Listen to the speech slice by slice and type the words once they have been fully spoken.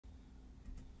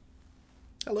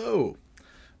Hello,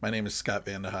 my name is Scott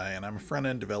Vandehei and I'm a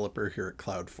front-end developer here at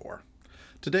Cloud4.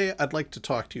 Today I'd like to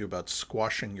talk to you about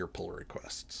squashing your pull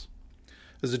requests.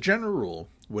 As a general rule,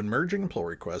 when merging a pull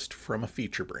request from a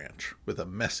feature branch with a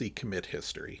messy commit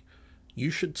history, you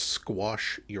should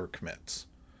squash your commits.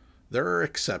 There are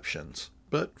exceptions,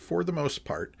 but for the most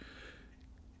part,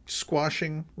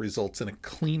 squashing results in a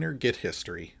cleaner Git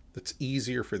history that's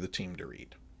easier for the team to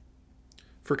read.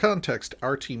 For context,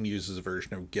 our team uses a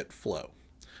version of Git Flow,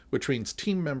 which means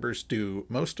team members do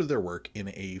most of their work in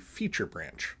a feature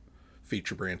branch.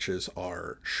 Feature branches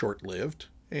are short-lived,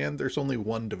 and there's only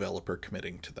one developer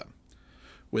committing to them.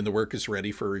 When the work is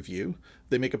ready for review,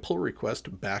 they make a pull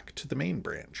request back to the main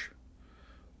branch.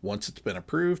 Once it's been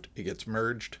approved, it gets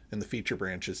merged, and the feature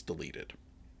branch is deleted.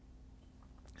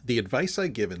 The advice I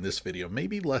give in this video may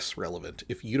be less relevant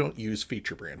if you don't use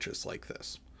feature branches like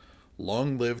this.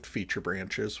 Long-lived feature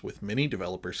branches with many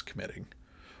developers committing,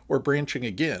 or branching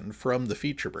again from the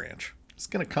feature branch, is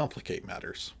going to complicate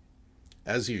matters.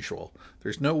 As usual,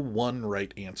 there's no one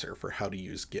right answer for how to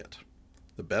use Git.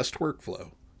 The best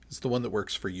workflow is the one that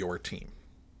works for your team.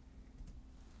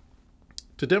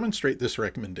 To demonstrate this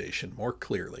recommendation more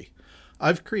clearly,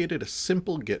 I've created a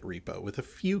simple Git repo with a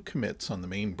few commits on the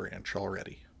main branch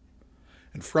already.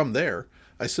 And from there,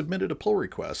 I submitted a pull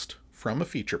request from a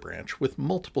feature branch with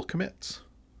multiple commits.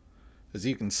 As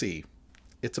you can see,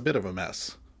 it's a bit of a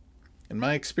mess. In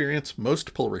my experience,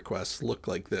 most pull requests look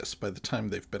like this by the time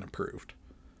they've been approved.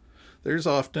 There's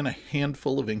often a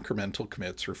handful of incremental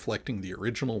commits reflecting the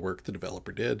original work the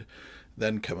developer did,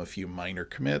 then come a few minor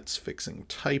commits fixing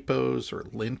typos or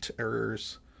lint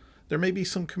errors. There may be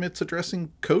some commits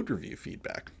addressing code review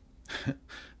feedback.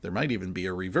 There might even be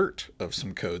a revert of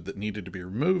some code that needed to be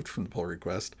removed from the pull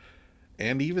request,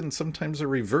 and even sometimes a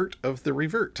revert of the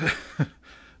revert.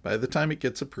 By the time it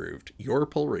gets approved, your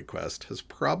pull request has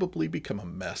probably become a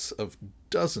mess of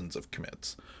dozens of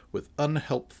commits with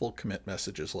unhelpful commit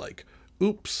messages like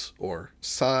oops or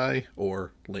sigh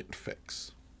or lint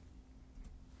fix.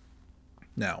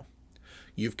 Now,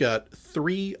 you've got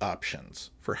three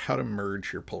options for how to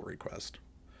merge your pull request.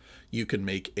 You can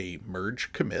make a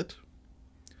merge commit,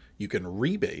 you can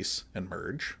rebase and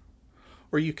merge,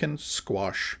 or you can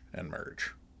squash and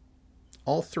merge.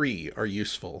 All three are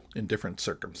useful in different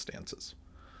circumstances.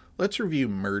 Let's review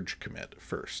merge commit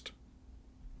first.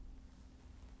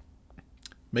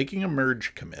 Making a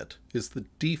merge commit is the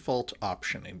default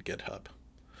option in GitHub.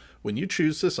 When you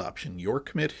choose this option, your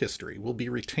commit history will be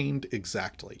retained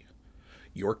exactly.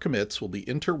 Your commits will be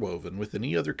interwoven with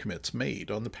any other commits made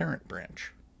on the parent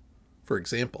branch. For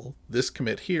example, this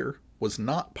commit here was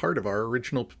not part of our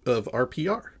original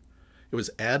PR. It was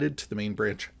added to the main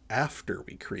branch after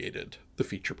we created the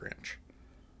feature branch.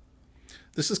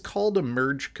 This is called a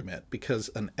merge commit because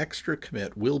an extra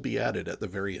commit will be added at the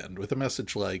very end with a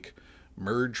message like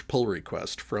merge pull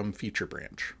request from feature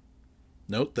branch.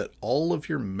 Note that all of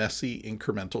your messy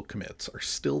incremental commits are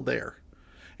still there,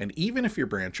 and even if your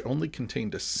branch only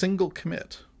contained a single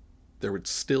commit, there would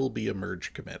still be a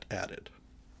merge commit added.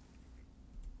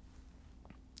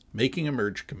 Making a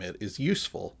merge commit is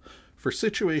useful for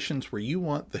situations where you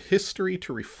want the history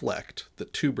to reflect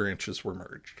that two branches were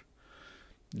merged.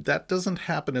 That doesn't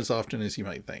happen as often as you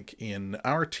might think. In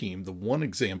our team, the one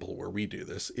example where we do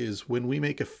this is when we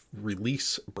make a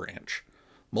release branch.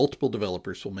 Multiple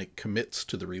developers will make commits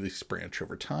to the release branch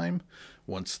over time.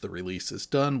 Once the release is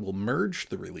done, we'll merge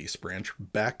the release branch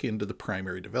back into the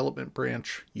primary development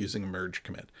branch using a merge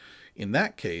commit. In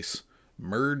that case,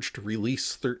 merged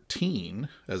release 13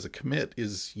 as a commit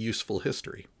is useful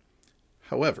history.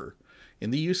 However,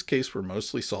 in the use case we're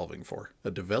mostly solving for, a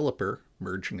developer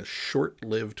merging a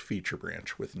short-lived feature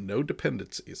branch with no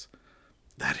dependencies,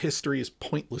 that history is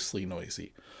pointlessly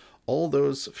noisy. All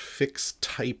those fixed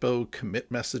typo commit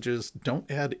messages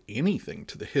don't add anything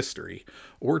to the history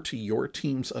or to your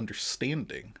team's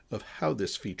understanding of how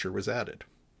this feature was added.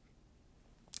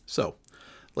 So,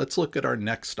 let's look at our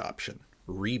next option,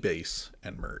 rebase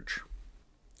and merge.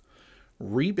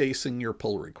 Rebasing your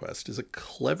pull request is a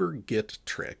clever Git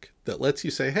trick that lets you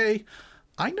say, hey,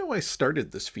 I know I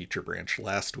started this feature branch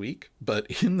last week,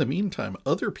 but in the meantime,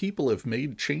 other people have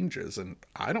made changes and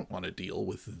I don't want to deal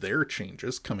with their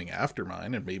changes coming after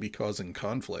mine and maybe causing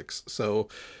conflicts. So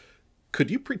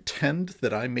could you pretend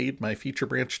that I made my feature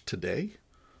branch today?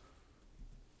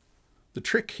 The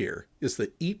trick here is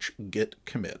that each Git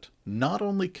commit not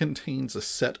only contains a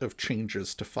set of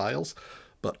changes to files,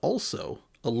 but also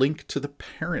a link to the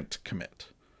parent commit.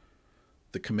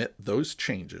 The commit those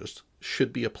changes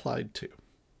should be applied to.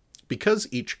 Because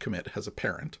each commit has a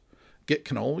parent, Git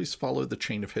can always follow the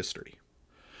chain of history.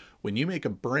 When you make a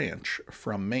branch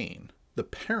from main, The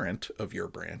parent of your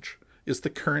branch is the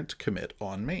current commit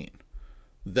on main.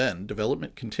 Then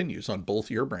development continues on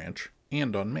both your branch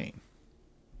and on main.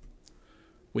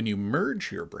 When you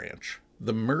merge your branch,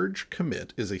 the merge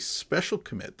commit is a special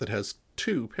commit that has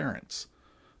two parents: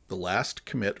 the last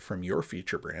commit from your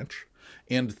feature branch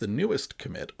and the newest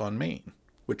commit on main,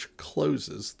 which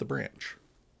closes the branch.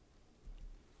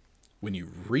 When you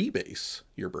rebase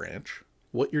your branch,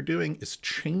 what you're doing is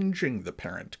changing the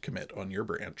parent commit on your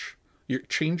branch. You're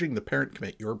changing the parent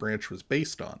commit your branch was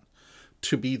based on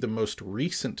to be the most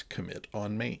recent commit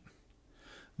on main.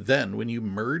 Then when you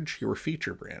merge your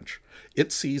feature branch,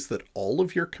 it sees that all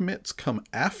of your commits come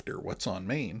after what's on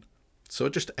main, so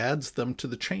it just adds them to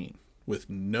the chain with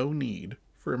no need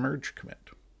for a merge commit.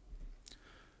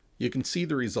 You can see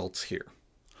the results here.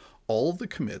 All the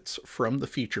commits from the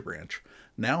feature branch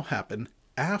now happen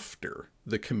after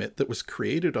the commit that was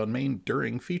created on main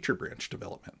during feature branch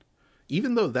development.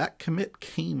 Even though that commit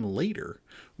came later,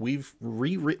 we've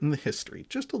rewritten the history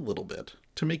just a little bit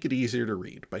to make it easier to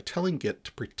read by telling Git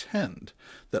to pretend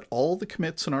that all the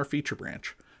commits in our feature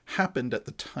branch happened at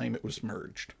the time it was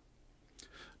merged.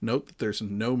 Note that there's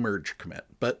no merge commit,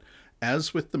 but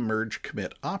as with the merge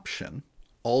commit option,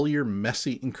 all your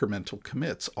messy incremental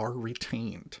commits are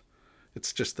retained.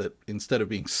 It's just that instead of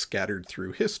being scattered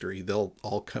through history, they'll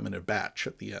all come in a batch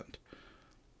at the end.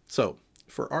 So,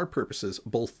 for our purposes,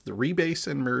 both the rebase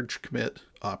and the merge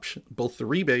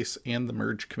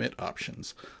commit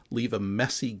options leave a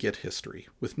messy Git history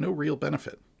with no real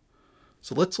benefit.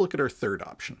 So let's look at our third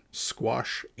option,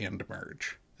 squash and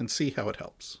merge, and see how it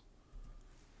helps.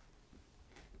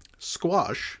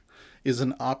 Squash is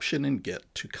an option in Git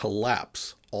to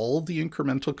collapse all the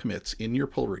incremental commits in your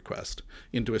pull request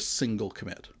into a single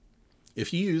commit.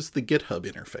 If you use the GitHub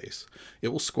interface, it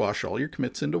will squash all your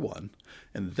commits into one,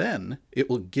 and then it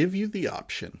will give you the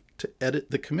option to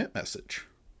edit the commit message.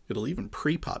 It'll even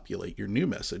pre-populate your new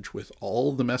message with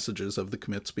all the messages of the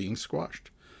commits being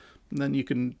squashed. And then you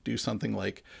can do something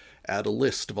like add a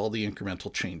list of all the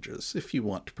incremental changes if you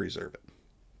want to preserve it.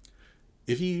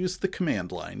 If you use the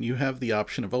command line, you have the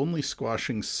option of only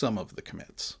squashing some of the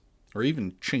commits, or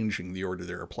even changing the order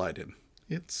they're applied in.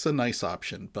 It's a nice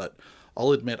option, but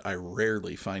I'll admit I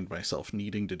rarely find myself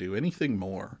needing to do anything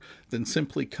more than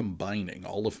simply combining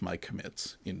all of my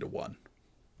commits into one.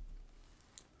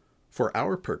 For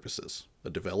our purposes, a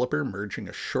developer merging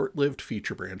a short-lived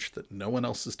feature branch that no one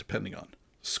else is depending on,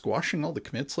 squashing all the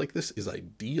commits like this is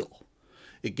ideal.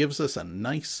 It gives us a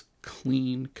nice,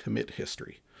 clean commit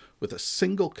history with a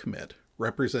single commit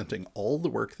representing all the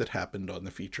work that happened on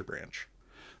the feature branch.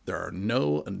 There are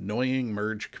no annoying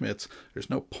merge commits.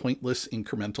 There's no pointless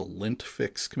incremental lint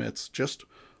fix commits, just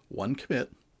one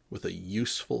commit with a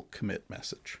useful commit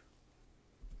message.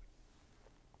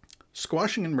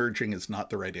 Squashing and merging is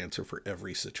not the right answer for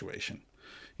every situation.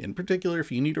 In particular,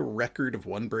 if you need a record of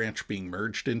one branch being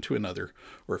merged into another,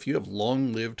 or if you have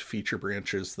long-lived feature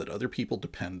branches that other people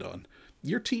depend on,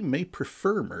 your team may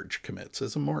prefer merge commits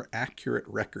as a more accurate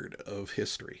record of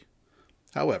history.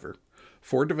 However,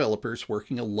 for developers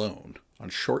working alone on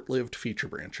short-lived feature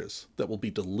branches that will be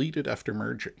deleted after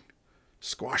merging,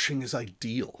 squashing is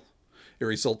ideal. It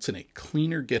results in a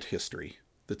cleaner Git history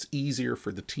that's easier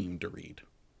for the team to read.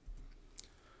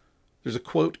 There's a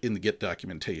quote in the Git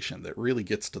documentation that really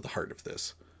gets to the heart of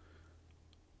this.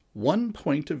 One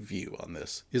point of view on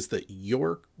this is that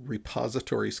your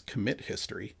repository's commit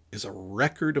history is a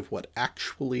record of what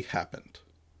actually happened.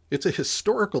 It's a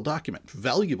historical document,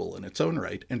 valuable in its own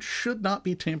right, and should not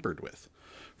be tampered with.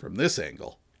 From this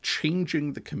angle,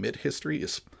 changing the commit history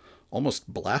is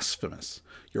almost blasphemous.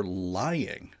 You're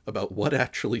lying about what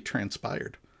actually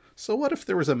transpired. So what if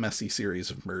there was a messy series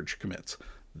of merge commits?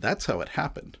 That's how it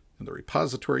happened, and the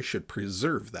repository should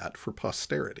preserve that for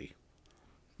posterity.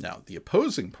 Now, the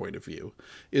opposing point of view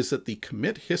is that the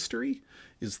commit history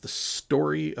is the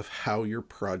story of how your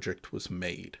project was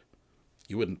made.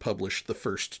 You wouldn't publish the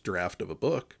first draft of a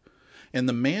book, and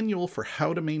the manual for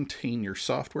how to maintain your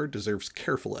software deserves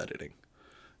careful editing.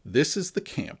 This is the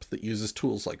camp that uses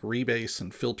tools like Rebase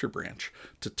and Filter Branch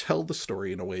to tell the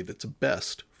story in a way that's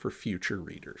best for future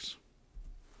readers.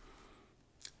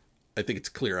 I think it's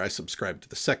clear I subscribe to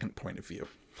the second point of view.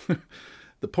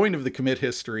 The point of the commit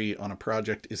history on a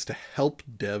project is to help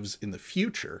devs in the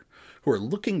future who are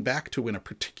looking back to when a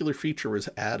particular feature was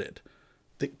added.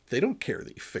 They don't care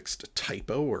that you fixed a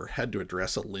typo or had to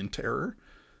address a lint error.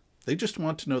 They just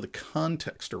want to know the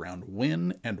context around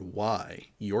when and why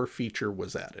your feature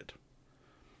was added.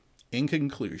 In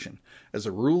conclusion, as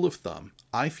a rule of thumb,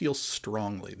 I feel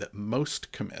strongly that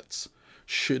most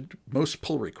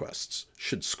pull requests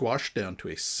should squash down to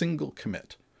a single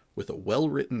commit with a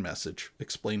well-written message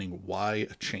explaining why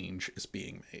a change is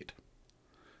being made.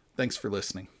 Thanks for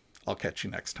listening. I'll catch you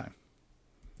next time.